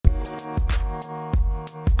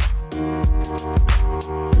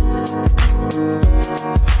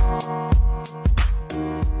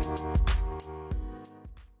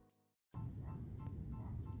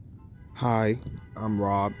Hi, I'm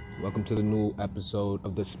Rob. Welcome to the new episode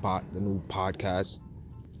of The Spot, the new podcast.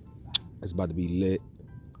 It's about to be lit.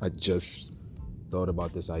 I just thought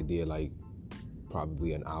about this idea like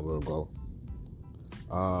probably an hour ago.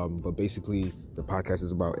 But basically, the podcast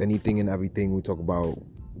is about anything and everything. We talk about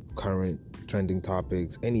current trending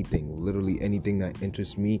topics, anything, literally anything that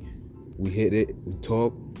interests me. We hit it, we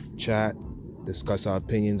talk, chat, discuss our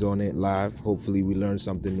opinions on it, laugh. Hopefully, we learn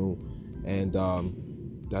something new. And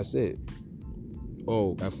that's it.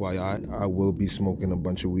 Oh, FYI, I will be smoking a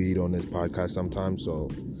bunch of weed on this podcast sometimes, so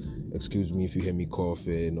excuse me if you hear me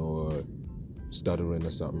coughing or stuttering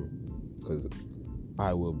or something, because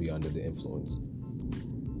I will be under the influence.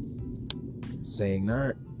 Saying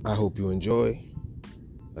that, I hope you enjoy.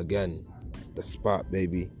 Again, The Spot,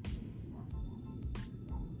 baby.